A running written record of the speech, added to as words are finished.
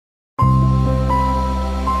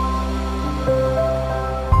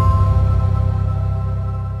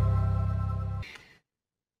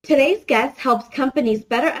Today's guest helps companies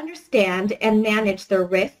better understand and manage their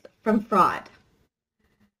risks from fraud.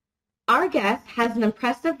 Our guest has an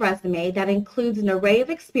impressive resume that includes an array of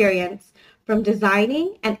experience from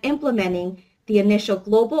designing and implementing the initial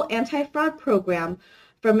global anti-fraud program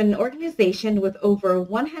from an organization with over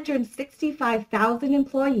 165,000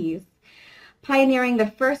 employees, pioneering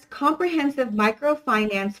the first comprehensive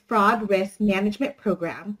microfinance fraud risk management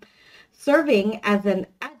program, serving as an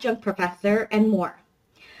adjunct professor, and more.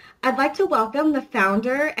 I'd like to welcome the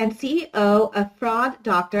founder and CEO of Fraud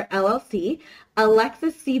Doctor LLC,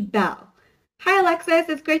 Alexis C. Bell. Hi, Alexis.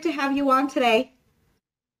 It's great to have you on today.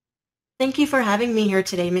 Thank you for having me here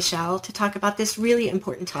today, Michelle, to talk about this really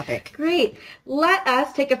important topic. Great. Let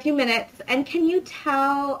us take a few minutes, and can you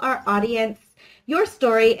tell our audience your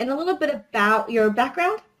story and a little bit about your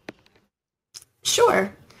background?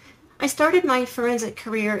 Sure. I started my forensic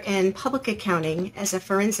career in public accounting as a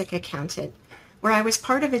forensic accountant, where I was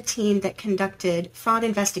part of a team that conducted fraud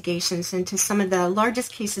investigations into some of the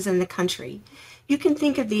largest cases in the country. You can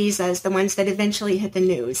think of these as the ones that eventually hit the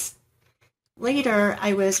news. Later,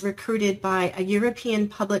 I was recruited by a European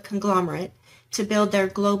public conglomerate to build their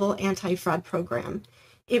global anti-fraud program.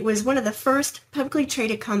 It was one of the first publicly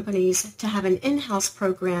traded companies to have an in-house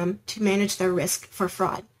program to manage their risk for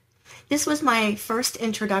fraud. This was my first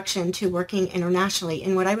introduction to working internationally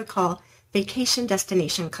in what I would call vacation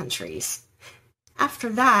destination countries. After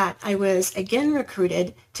that, I was again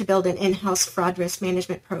recruited to build an in-house fraud risk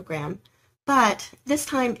management program, but this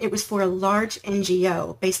time it was for a large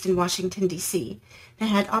NGO based in Washington, D.C. that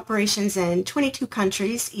had operations in 22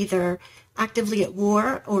 countries, either actively at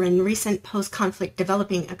war or in recent post-conflict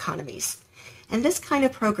developing economies. And this kind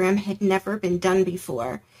of program had never been done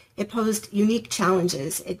before. It posed unique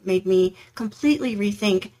challenges. It made me completely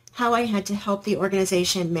rethink how I had to help the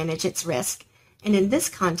organization manage its risk. And in this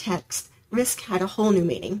context, risk had a whole new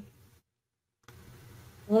meaning.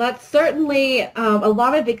 Well, that's certainly a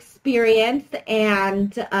lot of experience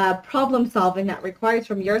and problem solving that requires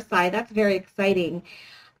from your side. That's very exciting.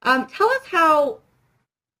 Tell us how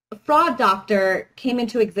Fraud Doctor came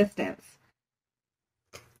into existence.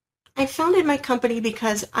 I founded my company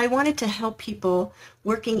because I wanted to help people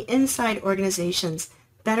working inside organizations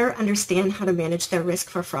better understand how to manage their risk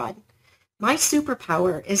for fraud. My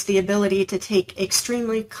superpower is the ability to take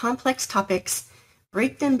extremely complex topics,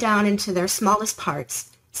 break them down into their smallest parts,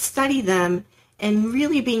 study them, and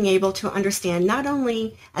really being able to understand not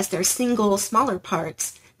only as their single smaller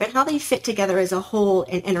parts, but how they fit together as a whole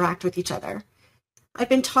and interact with each other. I've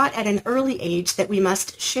been taught at an early age that we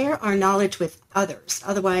must share our knowledge with others,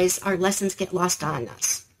 otherwise our lessons get lost on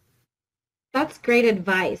us. That's great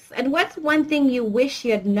advice. And what's one thing you wish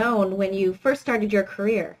you had known when you first started your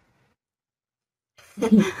career?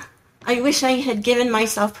 I wish I had given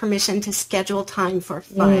myself permission to schedule time for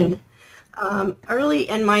fun. Early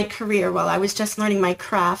in my career, while I was just learning my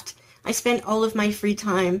craft, I spent all of my free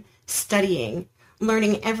time studying,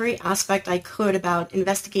 learning every aspect I could about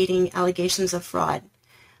investigating allegations of fraud.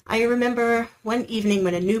 I remember one evening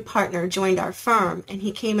when a new partner joined our firm and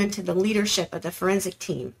he came into the leadership of the forensic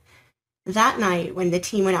team. That night, when the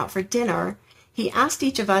team went out for dinner, he asked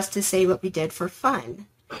each of us to say what we did for fun.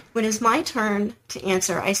 When it was my turn to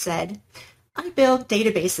answer, I said, I build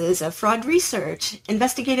databases of fraud research,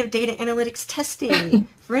 investigative data analytics testing,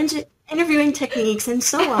 forensic interviewing techniques, and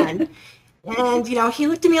so on. And, he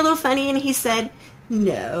looked at me a little funny and he said,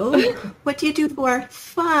 no, what do you do for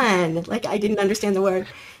fun? Like I didn't understand the word.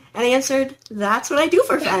 And I answered, that's what I do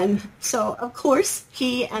for fun. So, of course,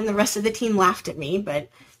 he and the rest of the team laughed at me, but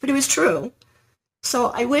it was true. So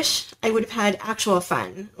I wish I would have had actual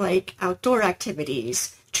fun, like outdoor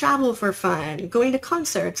activities, travel for fun, going to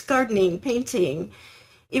concerts, gardening, painting.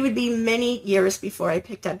 It would be many years before I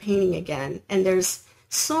picked up painting again, and there's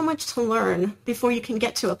so much to learn before you can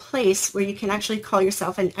get to a place where you can actually call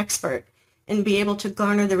yourself an expert and be able to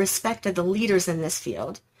garner the respect of the leaders in this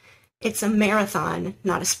field. It's a marathon,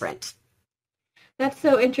 not a sprint. That's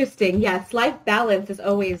so interesting. Yes, life balance is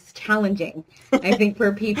always challenging, I think,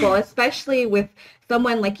 for people, especially with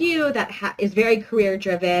someone like you that is very career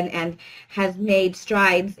driven and has made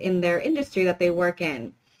strides in their industry that they work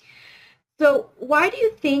in. So why do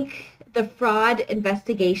you think the fraud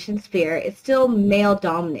investigation sphere is still male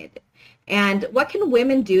dominated? And what can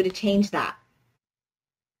women do to change that?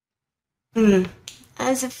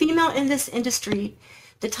 As a female in this industry,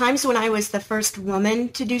 the times when I was the first woman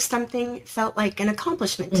to do something felt like an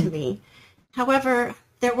accomplishment to me. However,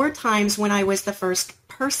 there were times when I was the first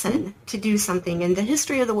person to do something in the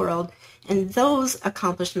history of the world, and those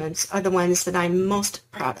accomplishments are the ones that I'm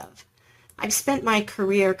most proud of. I've spent my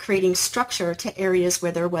career creating structure to areas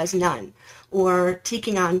where there was none, or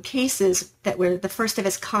taking on cases that were the first of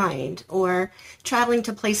its kind, or traveling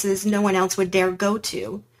to places no one else would dare go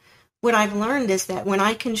to. What I've learned is that when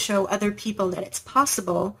I can show other people that it's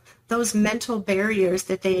possible, those mental barriers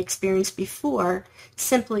that they experienced before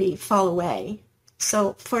simply fall away.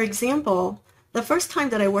 So, for example, the first time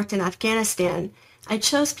that I worked in Afghanistan, I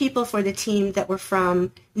chose people for the team that were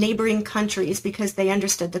from neighboring countries because they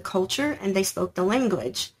understood the culture and they spoke the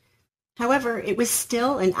language. However, it was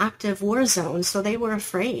still an active war zone, so they were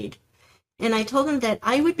afraid. And I told them that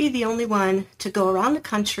I would be the only one to go around the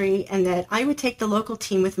country and that I would take the local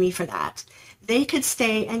team with me for that. They could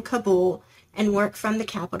stay in Kabul and work from the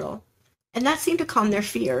capital. And that seemed to calm their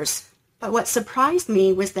fears. But what surprised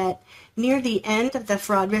me was that near the end of the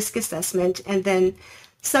fraud risk assessment and then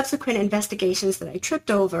subsequent investigations that I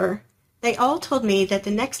tripped over, they all told me that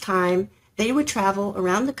the next time they would travel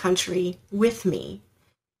around the country with me.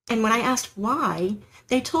 And when I asked why,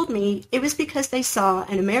 they told me it was because they saw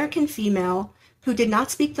an American female who did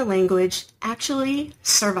not speak the language actually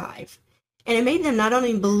survive. And it made them not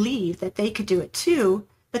only believe that they could do it too,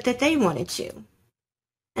 but that they wanted to.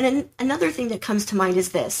 And then another thing that comes to mind is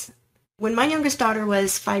this. When my youngest daughter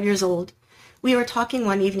was 5 years old, we were talking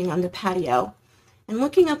one evening on the patio, and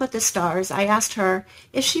looking up at the stars, I asked her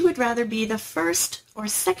if she would rather be the first or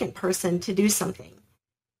second person to do something.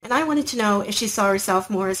 And I wanted to know if she saw herself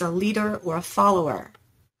more as a leader or a follower.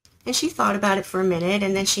 And she thought about it for a minute,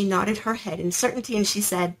 and then she nodded her head in certainty, and she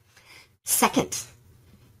said, second.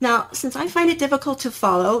 Now, since I find it difficult to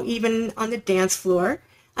follow, even on the dance floor,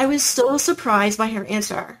 I was so surprised by her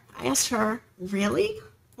answer. I asked her, really?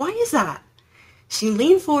 Why is that? She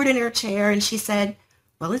leaned forward in her chair, and she said,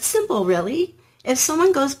 well, it's simple, really. If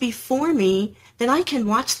someone goes before me, then I can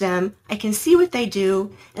watch them, I can see what they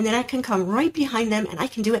do, and then I can come right behind them and I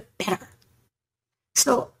can do it better.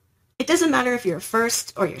 So it doesn't matter if you're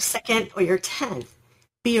first or you're second or you're 10th.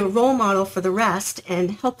 Be a role model for the rest and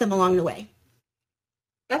help them along the way.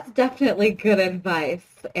 That's definitely good advice,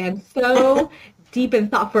 and so deep in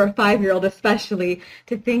thought for a 5-year-old especially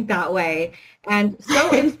to think that way, and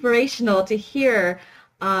so inspirational to hear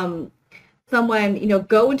someone,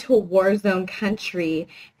 go into a war zone country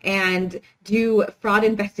and do fraud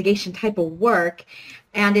investigation type of work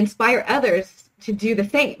and inspire others to do the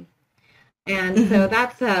same. And so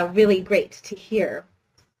that's really great to hear.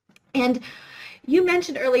 And you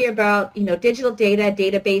mentioned earlier about, digital data,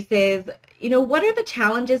 databases. What are the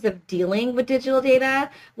challenges of dealing with digital data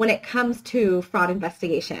when it comes to fraud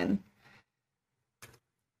investigation?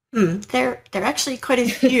 There are actually quite a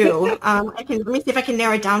few. Let me see if I can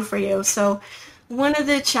narrow it down for you. So one of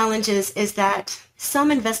the challenges is that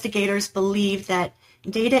some investigators believe that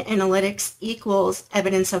data analytics equals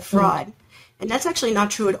evidence of fraud. And that's actually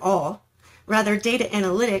not true at all. Rather, data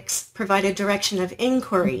analytics provide a direction of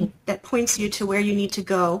inquiry that points you to where you need to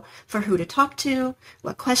go for who to talk to,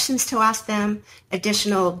 what questions to ask them,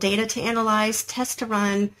 additional data to analyze, tests to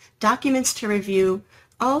run, documents to review,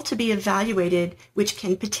 all to be evaluated, which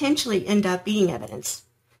can potentially end up being evidence.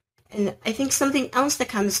 And I think something else that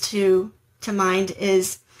comes to mind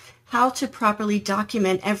is how to properly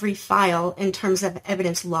document every file in terms of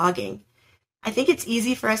evidence logging. I think it's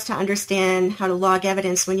easy for us to understand how to log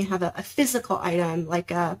evidence when you have a physical item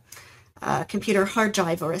like a computer hard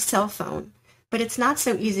drive or a cell phone, but it's not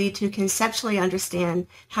so easy to conceptually understand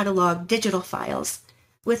how to log digital files.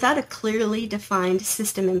 Without a clearly defined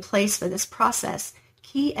system in place for this process,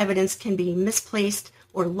 key evidence can be misplaced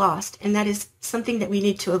or lost, and that is something that we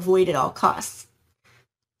need to avoid at all costs.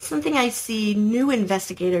 Something I see new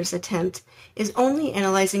investigators attempt is only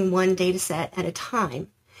analyzing one data set at a time.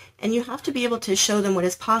 And you have to be able to show them what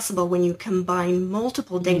is possible when you combine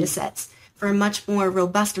multiple data sets for a much more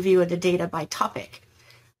robust view of the data by topic.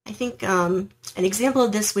 I think an example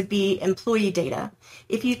of this would be employee data.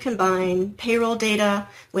 If you combine payroll data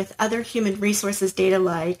with other human resources data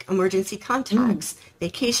like emergency contacts,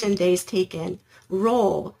 vacation days taken,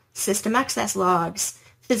 role, system access logs,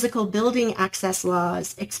 physical building access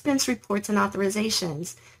laws, expense reports and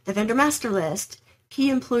authorizations, the vendor master list,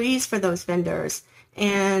 key employees for those vendors,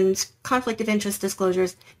 and conflict of interest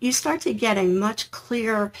disclosures, you start to get a much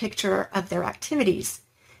clearer picture of their activities.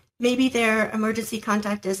 Maybe their emergency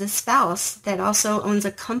contact is a spouse that also owns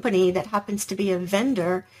a company that happens to be a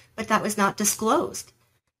vendor, but that was not disclosed.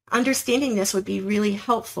 Understanding this would be really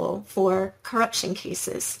helpful for corruption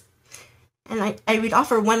cases. And I would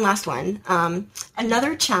offer one last one.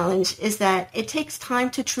 Another challenge is that it takes time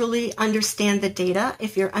to truly understand the data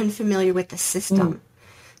if you're unfamiliar with the system.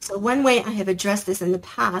 So one way I have addressed this in the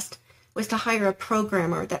past was to hire a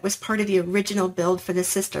programmer that was part of the original build for the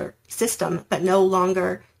system, but no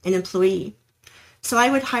longer an employee. So I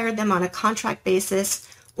would hire them on a contract basis,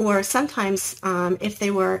 or sometimes if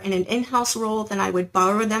they were in an in-house role, then I would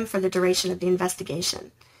borrow them for the duration of the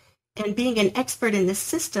investigation. And being an expert in this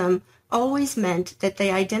system always meant that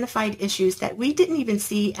they identified issues that we didn't even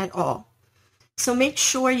see at all. So make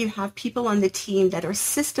sure you have people on the team that are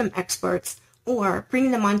system experts, or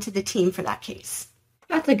bring them onto the team for that case.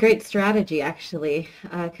 That's a great strategy, actually,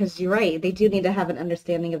 because you're right. They do need to have an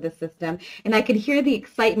understanding of the system. And I could hear the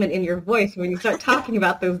excitement in your voice when you start talking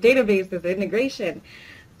about those databases, integration.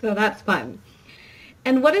 So that's fun.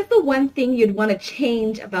 And what is the one thing you'd want to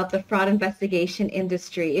change about the fraud investigation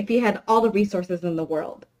industry if you had all the resources in the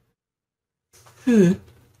world?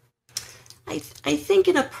 I think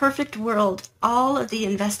in a perfect world, all of the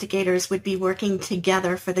investigators would be working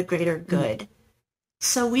together for the greater good.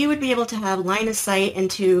 So we would be able to have line of sight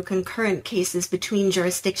into concurrent cases between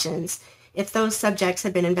jurisdictions if those subjects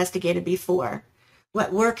had been investigated before.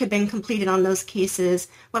 What work had been completed on those cases?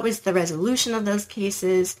 What was the resolution of those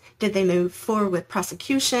cases? Did they move forward with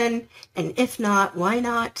prosecution? And if not, why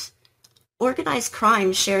not? Organized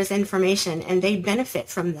crime shares information, and they benefit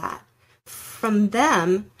from that. From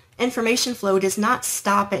them, information flow does not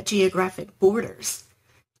stop at geographic borders.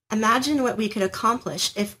 Imagine what we could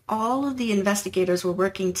accomplish if all of the investigators were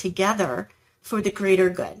working together for the greater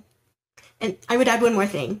good. And I would add one more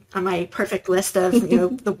thing on my perfect list of,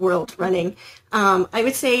 the world running. I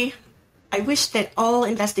would say I wish that all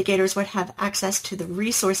investigators would have access to the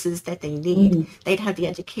resources that they need. Mm-hmm. They'd have the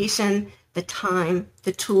education, the time,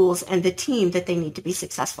 the tools, and the team that they need to be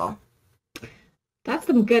successful. That's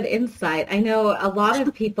some good insight. I know a lot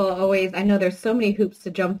of people I know there's so many hoops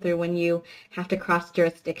to jump through when you have to cross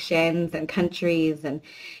jurisdictions and countries.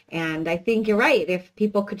 And I think you're right. If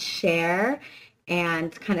people could share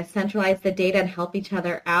and kind of centralize the data and help each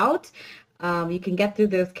other out, you can get through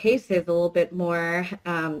those cases a little bit more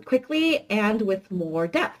quickly and with more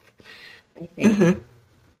depth, I think. Mm-hmm.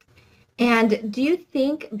 And do you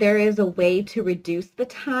think there is a way to reduce the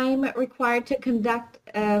time required to conduct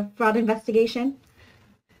a fraud investigation?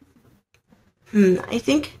 I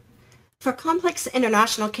think for complex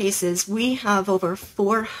international cases, we have over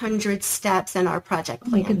 400 steps in our project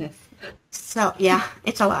plan. Oh my goodness. So yeah,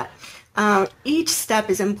 it's a lot. Each step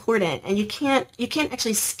is important, and you can't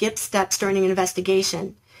actually skip steps during an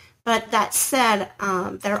investigation. But that said,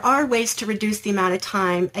 there are ways to reduce the amount of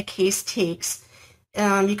time a case takes.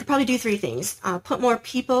 You could probably do three things. Put more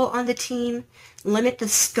people on the team, limit the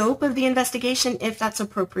scope of the investigation if that's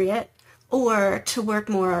appropriate, or to work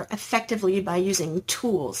more effectively by using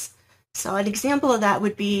tools. So an example of that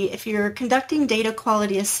would be if you're conducting data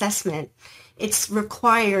quality assessment, it's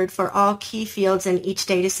required for all key fields in each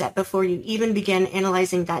data set before you even begin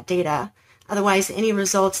analyzing that data. Otherwise, any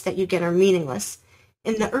results that you get are meaningless.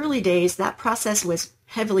 In the early days, that process was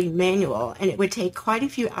heavily manual, and it would take quite a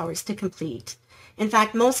few hours to complete. In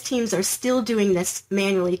fact, most teams are still doing this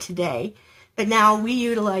manually today, but now we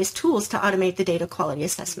utilize tools to automate the data quality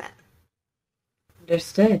assessment.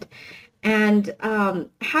 Understood. And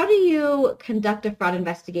how do you conduct a fraud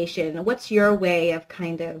investigation? What's your way of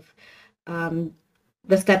kind of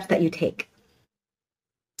the steps that you take?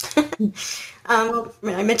 Well,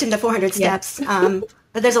 I mentioned the 400 steps,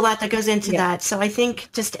 but there's a lot that goes into that. So I think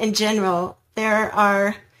just in general, there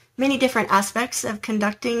are many different aspects of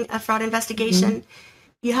conducting a fraud investigation. Mm-hmm.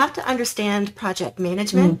 You have to understand project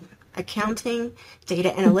management, accounting,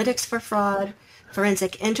 data analytics for fraud,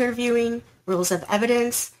 forensic interviewing, rules of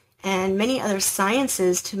evidence, and many other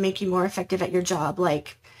sciences to make you more effective at your job,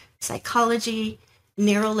 like psychology,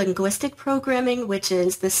 neuro-linguistic programming, which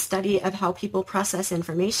is the study of how people process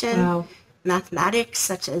information, mathematics,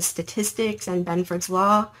 such as statistics and Benford's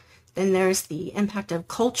Law. Then there's the impact of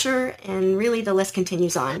culture, and really the list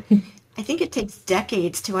continues on. I think it takes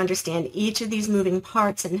decades to understand each of these moving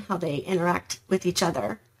parts and how they interact with each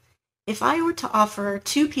other. If I were to offer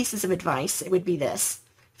two pieces of advice, it would be this.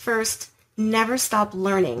 First, never stop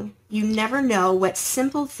learning. You never know what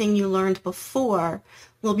simple thing you learned before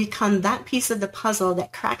will become that piece of the puzzle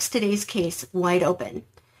that cracks today's case wide open.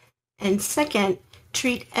 And second,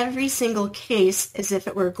 treat every single case as if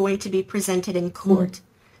it were going to be presented in court.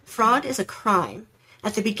 Fraud is a crime.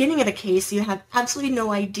 At the beginning of a case, you have absolutely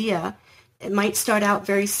no idea. It might start out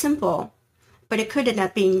very simple, but it could end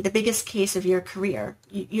up being the biggest case of your career.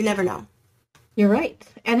 You never know. You're right.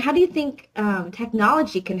 And how do you think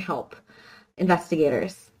technology can help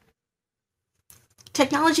investigators?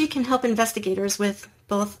 Technology can help investigators with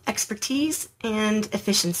both expertise and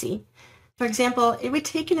efficiency. For example, it would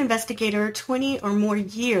take an investigator 20 or more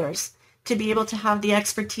years to be able to have the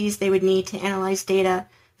expertise they would need to analyze data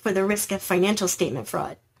for the risk of financial statement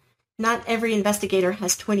fraud. Not every investigator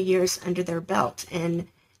has 20 years under their belt, and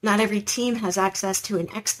not every team has access to an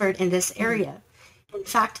expert in this area. In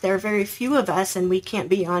fact, there are very few of us, and we can't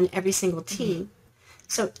be on every single team.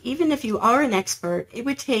 So even if you are an expert, it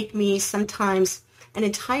would take me sometimes an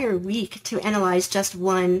entire week to analyze just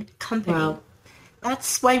one company. Wow.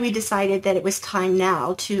 That's why we decided that it was time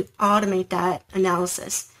now to automate that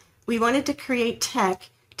analysis. We wanted to create tech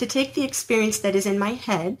to take the experience that is in my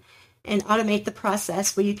head and automate the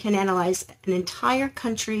process where you can analyze an entire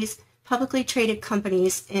country's publicly traded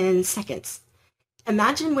companies in seconds.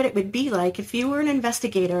 Imagine what it would be like if you were an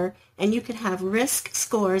investigator and you could have risk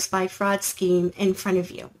scores by fraud scheme in front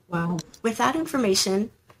of you. Wow. With that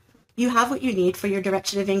information, you have what you need for your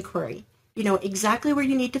direction of inquiry. You know exactly where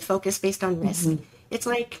you need to focus based on risk. Mm-hmm. It's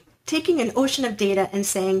like taking an ocean of data and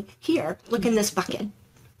saying, here, look in this bucket.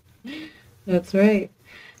 That's right.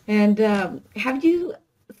 And have you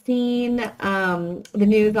seen the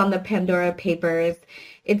news on the Pandora Papers?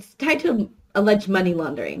 It's tied to alleged money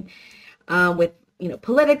laundering with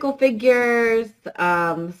political figures,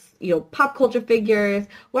 pop culture figures.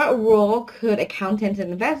 What role could accountants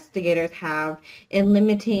and investigators have in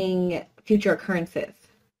limiting future occurrences?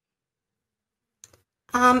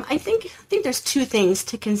 I think there's two things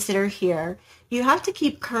to consider here. You have to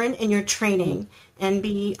keep current in your training and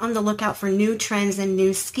be on the lookout for new trends and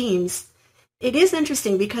new schemes. It is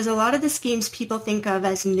interesting because a lot of the schemes people think of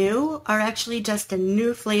as new are actually just a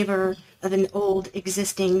new flavor of an old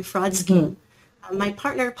existing fraud scheme. My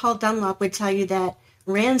partner, Paul Dunlop, would tell you that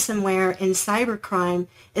ransomware and cybercrime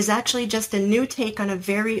is actually just a new take on a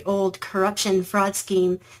very old corruption fraud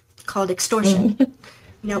scheme called extortion.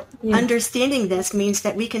 Understanding this means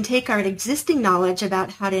that we can take our existing knowledge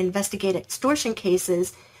about how to investigate extortion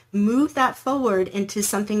cases, move that forward into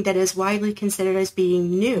something that is widely considered as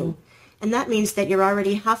being new. And that means that you're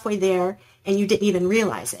already halfway there and you didn't even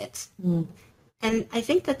realize it. And I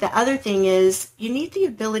think that the other thing is you need the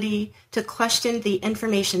ability to question the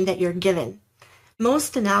information that you're given.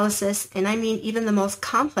 Most analysis, and I mean even the most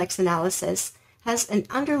complex analysis, has an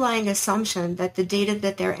underlying assumption that the data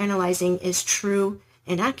that they're analyzing is true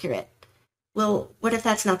and accurate. Well, what if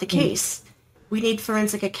that's not the case? We need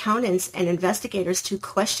forensic accountants and investigators to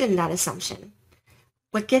question that assumption.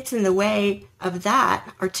 What gets in the way of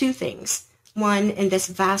that are two things. One, in this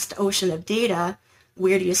vast ocean of data,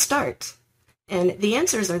 where do you start? And the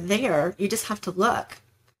answers are there, you just have to look.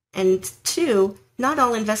 And two, not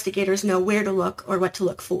all investigators know where to look or what to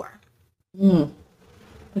look for.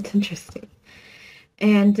 That's interesting.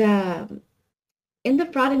 And in the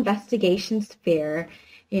fraud investigation sphere,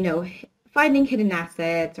 finding hidden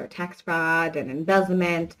assets or tax fraud and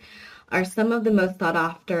embezzlement are some of the most sought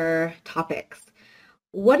after topics.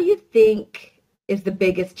 What do you think is the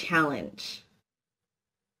biggest challenge?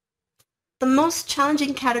 The most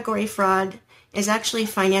challenging category of fraud is actually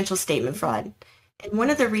financial statement fraud. And one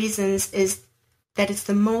of the reasons is that it's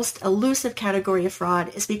the most elusive category of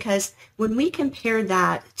fraud is because when we compare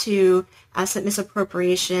that to asset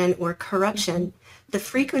misappropriation or corruption, the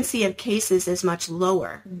frequency of cases is much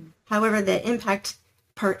lower. However, the impact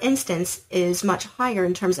per instance is much higher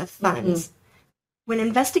in terms of funds. When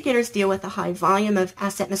investigators deal with a high volume of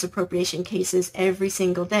asset misappropriation cases every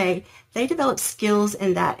single day, they develop skills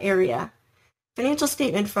in that area. Financial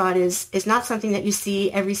statement fraud is not something that you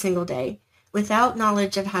see every single day. Without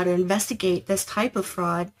knowledge of how to investigate this type of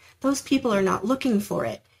fraud, those people are not looking for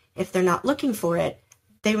it. If they're not looking for it,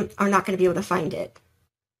 they are not going to be able to find it.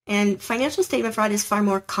 And financial statement fraud is far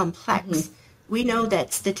more complex. We know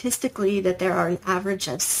that statistically that there are an average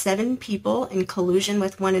of 7 people in collusion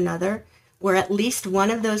with one another, where at least one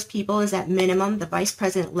of those people is at minimum the vice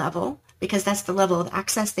president level, because that's the level of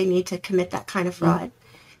access they need to commit that kind of fraud.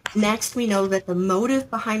 Next, we know that the motive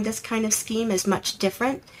behind this kind of scheme is much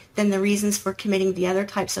different than the reasons for committing the other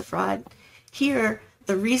types of fraud. Here,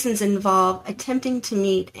 the reasons involve attempting to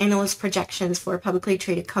meet analyst projections for publicly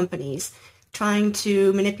traded companies, trying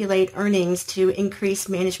to manipulate earnings to increase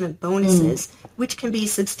management bonuses, which can be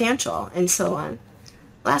substantial, and so on.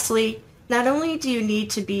 Lastly, not only do you need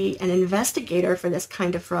to be an investigator for this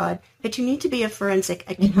kind of fraud, but you need to be a forensic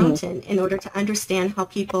accountant in order to understand how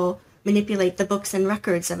people manipulate the books and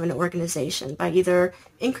records of an organization by either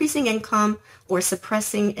increasing income or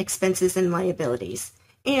suppressing expenses and liabilities.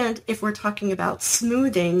 And if we're talking about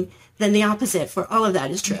smoothing then the opposite for all of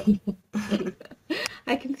that is true.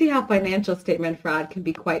 I can see how financial statement fraud can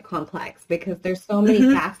be quite complex because there's so many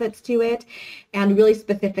facets to it and really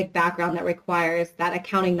specific background that requires that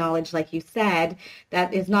accounting knowledge, like you said,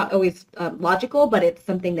 that is not always logical, but it's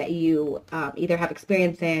something that you either have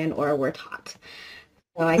experience in or were taught.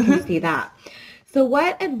 So I can see that. So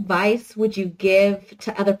what advice would you give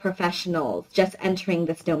to other professionals just entering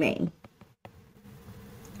this domain?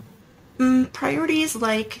 Priorities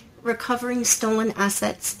like recovering stolen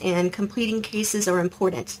assets and completing cases are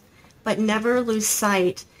important, but never lose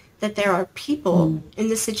sight that there are people in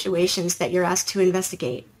the situations that you're asked to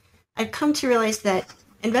investigate. I've come to realize that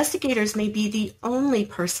investigators may be the only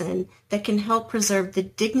person that can help preserve the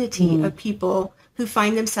dignity of people who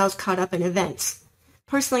find themselves caught up in events.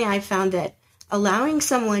 Personally, I've found that allowing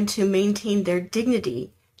someone to maintain their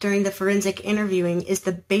dignity during the forensic interviewing is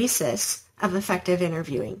the basis of effective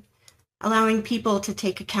interviewing. Allowing people to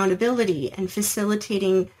take accountability and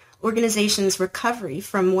facilitating organizations' recovery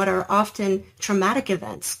from what are often traumatic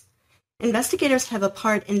events. Investigators have a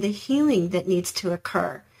part in the healing that needs to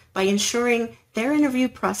occur by ensuring their interview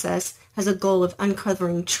process has a goal of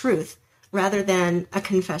uncovering truth rather than a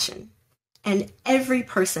confession. And every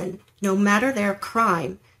person, no matter their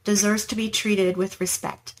crime, deserves to be treated with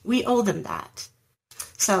respect. We owe them that.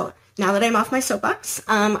 So now that I'm off my soapbox,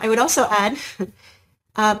 I would also add,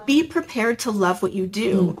 be prepared to love what you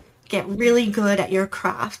do. Get really good at your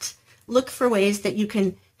craft. Look for ways that you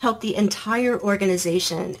can help the entire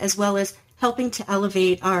organization as well as helping to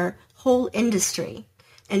elevate our whole industry.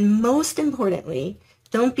 And most importantly,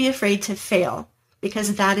 don't be afraid to fail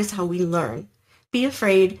because that is how we learn. Be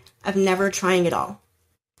afraid of never trying at all.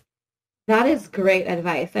 That is great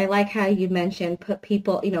advice. I like how you mentioned put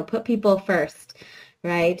people first,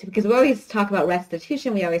 right? Because we always talk about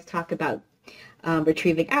restitution. We always talk about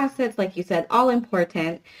retrieving assets, like you said, all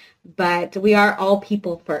important, but we are all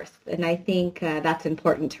people first. And I think that's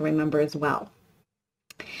important to remember as well.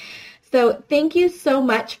 So thank you so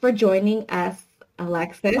much for joining us,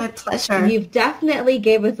 Alexis. My pleasure. You've definitely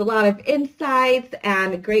gave us a lot of insights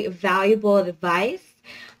and great valuable advice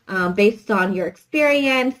based on your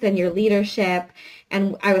experience and your leadership.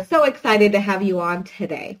 And I was so excited to have you on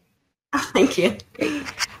today. Oh, thank you. Great.